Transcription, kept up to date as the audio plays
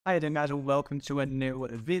Hi there guys and welcome to a new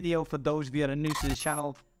video. For those of you that are new to the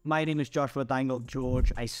channel, my name is Joshua Dangle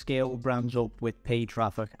George. I scale brands up with paid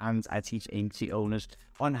traffic and I teach agency owners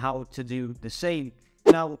on how to do the same.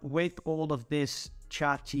 Now with all of this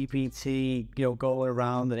ChatGPT, going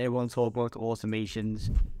around and everyone talking about automations,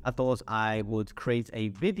 I thought I would create a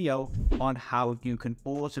video on how you can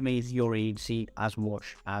automate your agency as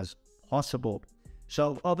much as possible.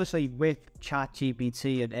 So obviously with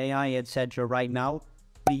ChatGPT and AI, etc. right now,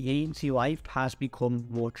 the agency life has become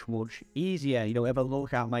much easier. If I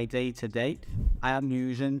look at my day to day, I am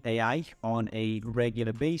using AI on a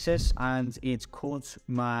regular basis and it's cut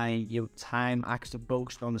my time actually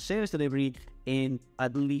focused on the service delivery in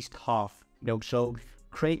at least half. So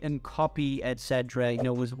creating copy, etc.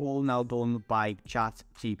 is all now done by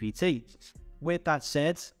ChatGPT. With that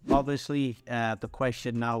said, obviously, the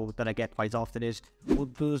question now that I get quite often is, well,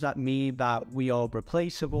 does that mean that we are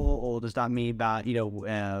replaceable, or does that mean that,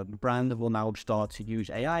 brands will now start to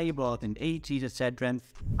use AI rather than agencies, etc.?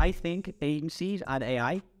 I think agencies and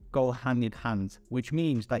AI go hand in hand, which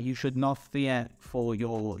means that you should not fear for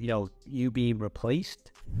your, you being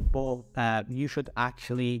replaced, but you should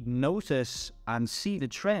actually notice and see the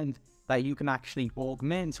trend that you can actually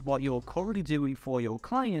augment what you're currently doing for your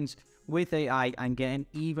clients with AI and get an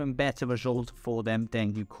even better result for them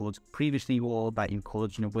than you could previously, or that you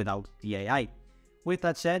could, without the AI. With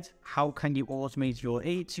that said, how can you automate your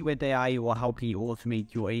agency with AI, or how can you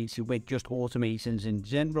automate your agency with just automations in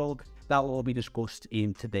general? That will all be discussed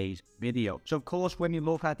in today's video. So of course, when you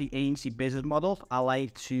look at the agency business model, I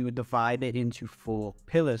like to divide it into 4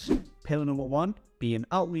 pillars. Pillar number 1 being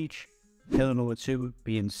outreach, pillar number 2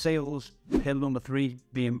 being sales, pillar number 3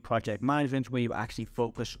 being project management, where you actually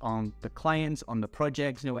focus on the clients, on the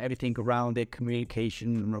projects, everything around it,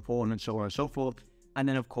 communication and reporting and so on and so forth. And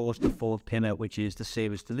then of course the 4th pillar, which is the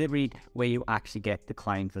service delivery, where you actually get the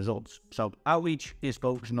client results. So outreach is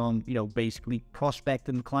focusing on, basically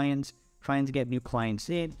prospecting clients, trying to get new clients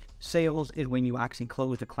in. Sales is when you actually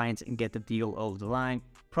close the clients and get the deal over the line.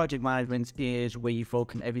 Project management is where you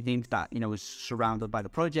focus on everything that, is surrounded by the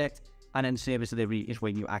project. And then service delivery is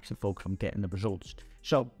when you actually focus on getting the results.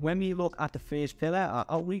 So when we look at the first pillar,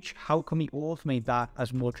 outreach, how can we automate that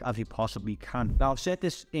as much as we possibly can? Now, I've said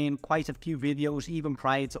this in quite a few videos, even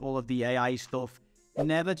prior to all of the AI stuff.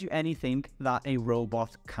 Never do anything that a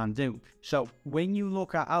robot can do. So when you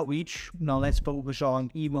look at outreach, now let's focus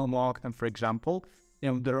on email marketing, for example.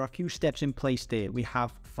 There are a few steps in place there. We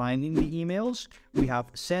have finding the emails, we have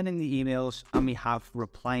sending the emails, and we have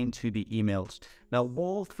replying to the emails. Now,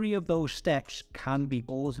 all 3 of those steps can be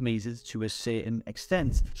automated to a certain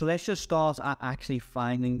extent. So let's just start at actually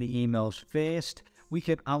finding the emails first. We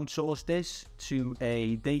can outsource this to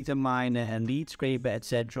a data miner and lead scraper,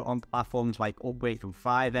 etc. on platforms like Upwork and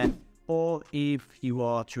Fiverr. Or if you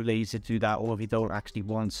are too lazy to do that, or if you don't actually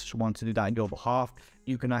want to do that on your behalf,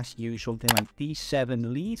 you can actually use something like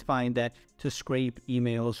D7 Lead Finder to scrape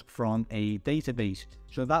emails from a database.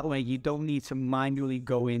 So that way you don't need to manually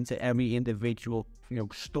go into every individual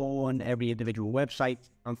store and every individual website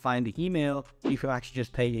and find the email. You can actually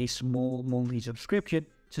just pay a small monthly subscription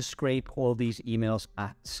to scrape all these emails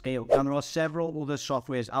at scale. And there are several other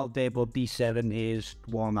softwares out there, but D7 is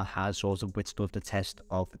one that has sort of withstood the test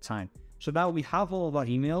of the time. So now we have all of our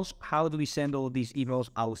emails. How do we send all of these emails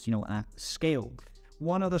out, at scale?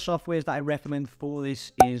 One of the softwares that I recommend for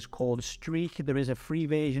this is called Streak. There is a free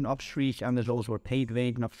version of Streak and there's also a paid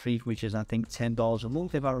version of Streak, which is I think $10 a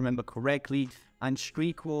month if I remember correctly. And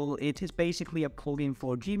Streak it is basically a plugin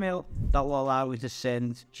for Gmail that will allow you to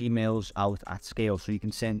send Gmails out at scale. So you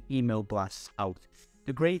can send email blasts out.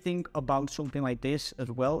 The great thing about something like this as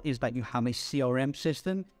well is that you have a CRM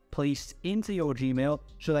system placed into your Gmail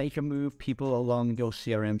so that you can move people along your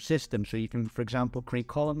CRM system. So you can, for example, create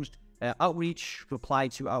columns, outreach, reply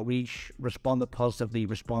to outreach, respond positively,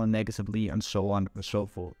 respond negatively, and so on and so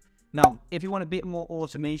forth. Now, if you want a bit more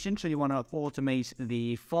automation, so you want to automate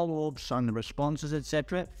the follow-ups and the responses,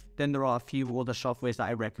 etc., then there are a few other softwares that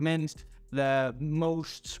I recommend. The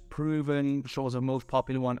most proven, sort of most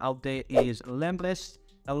popular one out there is Lemlist.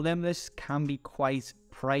 Now, Lemlist can be quite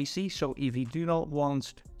pricey, so if you do not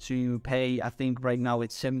want to pay, I think right now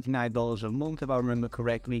it's $79 a month, if I remember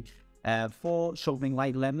correctly, for something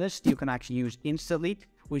like Lemlist, you can actually use Instantly,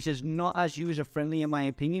 which is not as user-friendly in my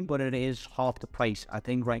opinion, but it is half the price. I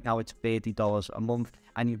think right now it's $30 a month,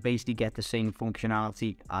 and you basically get the same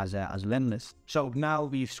functionality as Lemlist. So now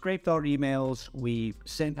we've scraped our emails, we've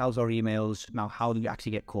sent out our emails. Now, how do we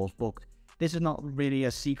actually get calls booked? This is not really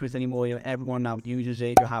a secret anymore. Everyone now uses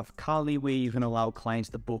it. You have Calendly, where you can allow clients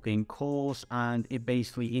to book in calls, and it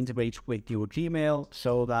basically integrates with your Gmail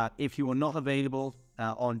so that if you are not available,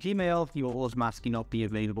 on Gmail, you will automatically not be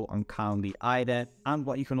available on Calendly either. And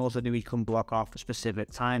what you can also do, you can block off a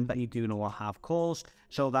specific time that you do not have calls.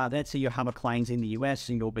 So that, let's say you have a client in the US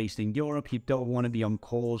and you're based in Europe, you don't want to be on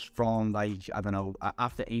calls from, like, I don't know,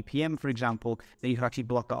 after 8 p.m. for example, then you can actually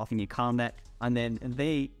block that off in your calendar, and then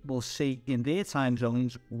they will see in their time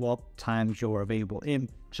zones what times you're available in.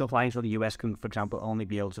 So clients from the US can, for example, only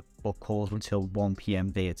be able to book calls until 1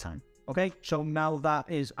 p.m. their time. Okay, so now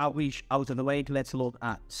that is outreach out of the way, let's look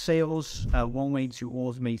at sales. One way to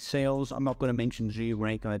automate sales, I'm not going to mention Zoom or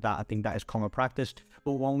anything like that, I think that is common practice,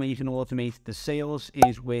 but one way you can automate the sales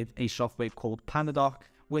is with a software called PandaDoc.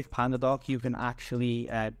 With PandaDoc, you can actually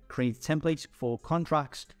create templates for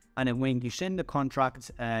contracts, and then when you send the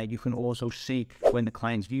contract, you can also see when the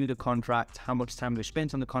clients view the contract, how much time they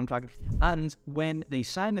spent on the contract, and when they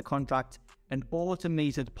sign the contract, an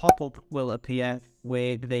automated pop-up will appear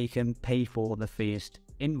where they can pay for the first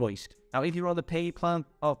invoice. Now, if you're on the paid plan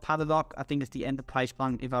of PandaDoc, I think it's the enterprise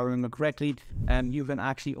plan if I remember correctly, you can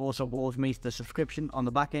actually also automate the subscription on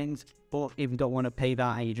the back end. But if you don't want to pay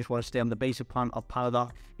that and you just want to stay on the basic plan of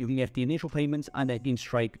PandaDoc, you can get the initial payments, and then in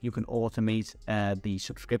Stripe you can automate the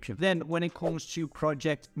subscription. Then when it comes to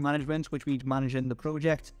project management, which means managing the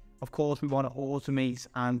project, of course, we want to automate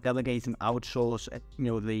and delegate and outsource,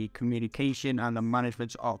 the communication and the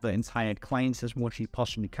management of the entire clients as much as you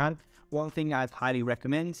possibly can. One thing I'd highly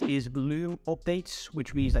recommend is Loom updates,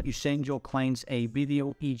 which means that you send your clients a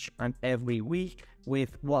video each and every week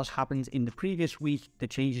with what's happened in the previous week, the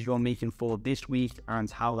changes you're making for this week,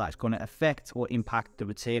 and how that's going to affect or impact the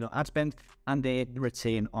return on ad spend and the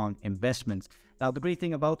return on investment. Now, the great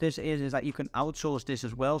thing about this is that you can outsource this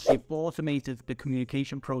as well. So you've automated the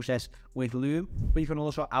communication process with Loom, but you can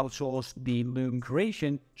also outsource the Loom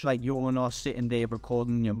creation, so like you're not sitting there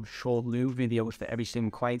recording short Loom videos for every single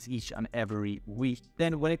client each and every week.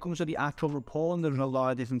 Then when it comes to the actual reporting, there's a lot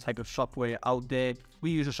of different types of software out there. We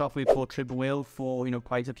use a software called TripleWhale for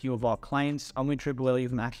quite a few of our clients, and with TripleWhale you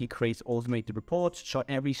can actually create automated reports. So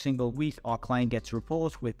every single week our client gets a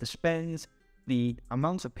report with the spends, the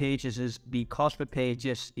amount of purchases, the cost per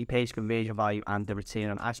pages, the page conversion value, and the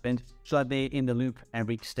return on ad spend, so that they're in the loop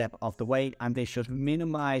every step of the way. And this just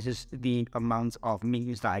minimizes the amount of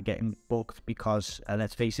meetings that are getting booked, because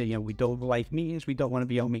let's face it, we don't like meetings, we don't want to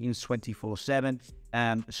be on meetings 24/7.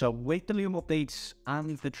 So with the Loom updates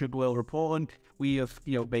and the TripleWhale reporting, we have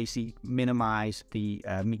basically minimized the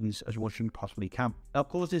meetings as much as we possibly can. Now, of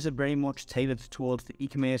course, this is very much tailored towards the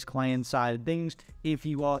e-commerce client side of things. If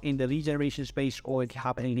you are in the lead generation space, or if you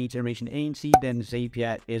have any lead generation agency, then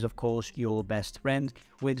Zapier is of course your best friend.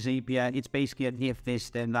 With Zapier, it's basically an if this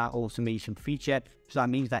then that automation feature. So that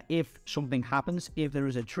means that if something happens, if there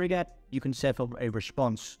is a trigger, you can set up a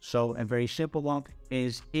response. So a very simple one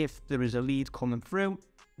is, if there is a lead coming through,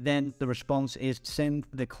 then the response is send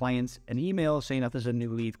the client an email saying that there's a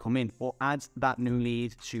new lead come in, or add that new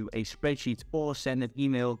lead to a spreadsheet, or send an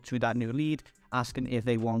email to that new lead asking if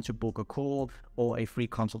they want to book a call or a free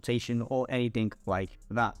consultation or anything like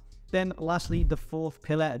that. Then lastly, the fourth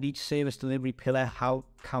pillar of each service delivery pillar, how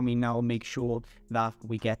can we now make sure that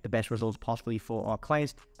we get the best results possibly for our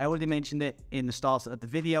clients? I already mentioned it in the start of the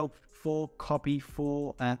video. For copy,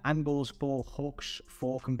 for angles, for hooks,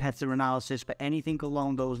 for competitor analysis, for anything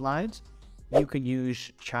along those lines, you can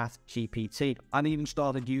use ChatGPT. I even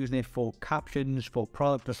started using it for captions, for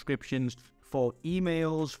product descriptions, for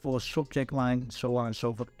emails, for subject lines, so on and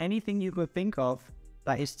so forth. Anything you could think of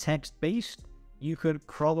that is text-based, you could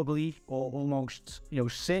probably, or almost,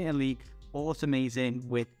 certainly automate in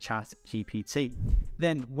with ChatGPT.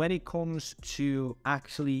 Then when it comes to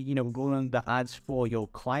actually, running the ads for your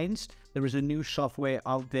clients, there is a new software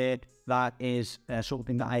out there that is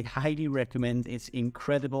something that I highly recommend. It's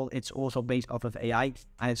incredible. It's also based off of AI,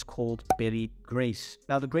 and it's called Billy Grace.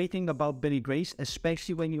 Now, the great thing about Billy Grace,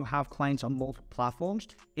 especially when you have clients on multiple platforms,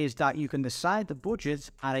 is that you can decide the budget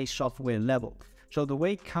at a software level. So the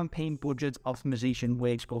way campaign budget optimization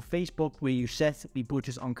works for Facebook, where you set the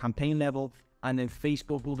budget on campaign level, and then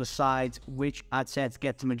Facebook will decide which ad sets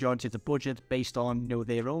get the majority of the budget based on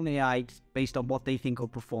their own AI, based on what they think will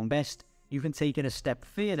perform best. You can take it a step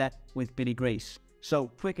further with Billy Grace. So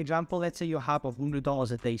quick example, let's say you have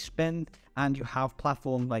 $100 a day spend, and you have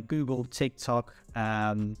platforms like Google, TikTok,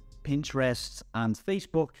 Pinterest, and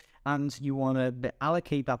Facebook, and you want to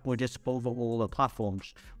allocate that budget over all the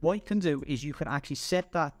platforms. What you can do is you can actually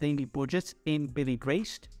set that daily budget in Billy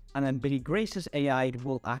Grace, and then Billy Grace's AI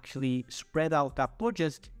will actually spread out that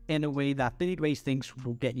budget in a way that Billy Grace thinks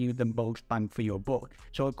will get you the most bang for your buck.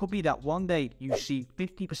 So it could be that one day you see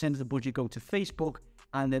 50% of the budget go to Facebook,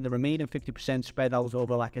 and then the remaining 50% spread out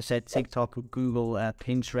over, like I said, TikTok, Google,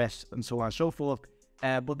 Pinterest, and so on and so forth.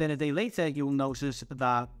 But then a day later, you'll notice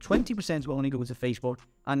that 20% will only go to Facebook,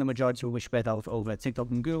 and the majority will be spread out over TikTok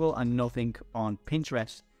and Google, and nothing on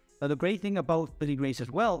Pinterest. Now, the great thing about Billy Grace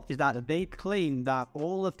as well is that they claim that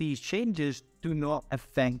all of these changes do not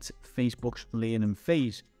affect Facebook's learning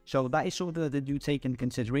phase. So that is something that they do take into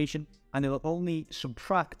consideration, and they'll only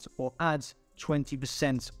subtract or add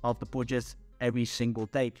 20% of the budget every single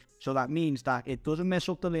day. So that means that it doesn't mess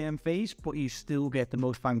up the learning phase, but you still get the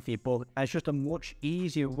most bang for your buck. It's just a much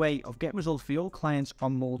easier way of getting results for your clients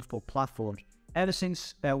on multiple platforms. Ever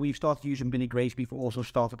since we've started using Billy Grace, we've also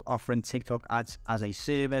started offering TikTok ads as a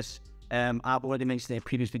service. I've already mentioned in a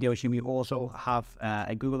previous video, we also have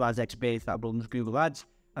a Google Ads expert that runs Google Ads.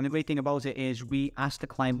 And the great thing about it is we ask the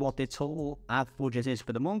client what their total ad budget is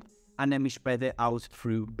for the month, and then we spread it out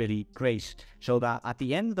through Billy Grace. So that at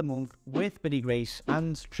the end of the month, with Billy Grace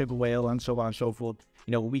and Triple Whale and so on and so forth,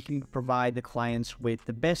 we can provide the clients with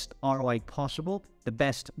the best ROI possible, the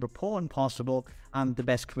best reporting possible, and the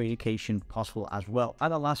best communication possible as well.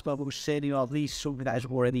 And the last but certainly not least, something that is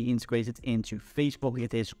already integrated into Facebook,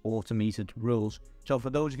 it is automated rules. So for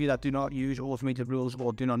those of you that do not use automated rules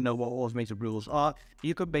or do not know what automated rules are,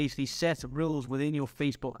 you could basically set rules within your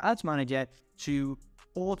Facebook Ads Manager to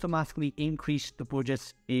automatically increase the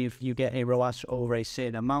budget if you get a ROAS over a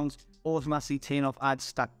certain amount, automatically turn off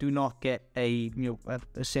ads that do not get a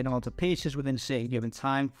certain amount of pages within a certain given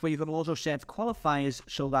time. But you can also set qualifiers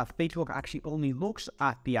so that Facebook actually only looks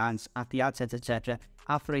at the ads, at the ad sets, etc.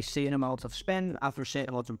 after a certain amount of spend, after a certain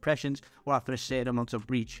amount of impressions, or after a certain amount of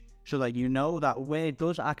reach. So that you know that where it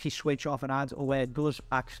does actually switch off an ad, or where it does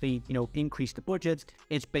actually, increase the budget,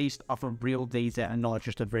 it's based off of real data and not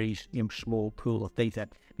just a very small pool of data.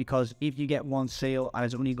 Because if you get one sale and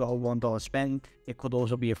it's only got a $1 spend, it could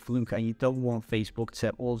also be a fluke, and you don't want Facebook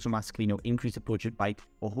to automatically, increase the budget by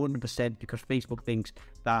 100%, because Facebook thinks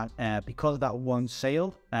that because of that one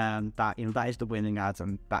sale, that is the winning ad,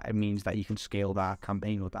 and that means that you can scale that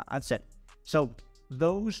campaign or that ad set. So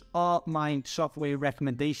those are my software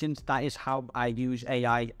recommendations. That is how I use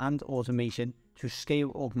AI and automation to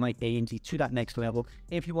scale up my agency to that next level.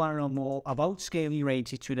 If you want to know more about scaling your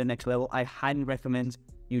agency to the next level, I highly recommend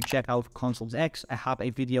you check out Consult X. I have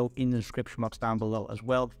a video in the description box down below as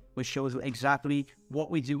well, which shows you exactly what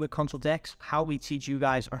we do with Consult X, how we teach you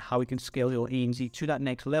guys, or how we can scale your agency to that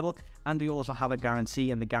next level. And we also have a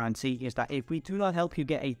guarantee, and the guarantee is that if we do not help you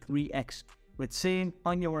get a 3x return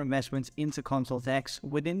on your investments into Consult X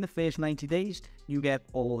within the first 90 days, you get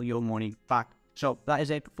all your money back. So that is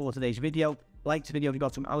it for today's video. Like the video if you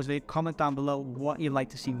got some out of it. Comment down below what you'd like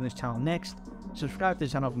to see on this channel next. Subscribe to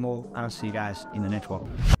the channel for more, and I'll see you guys in the next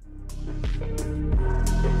one.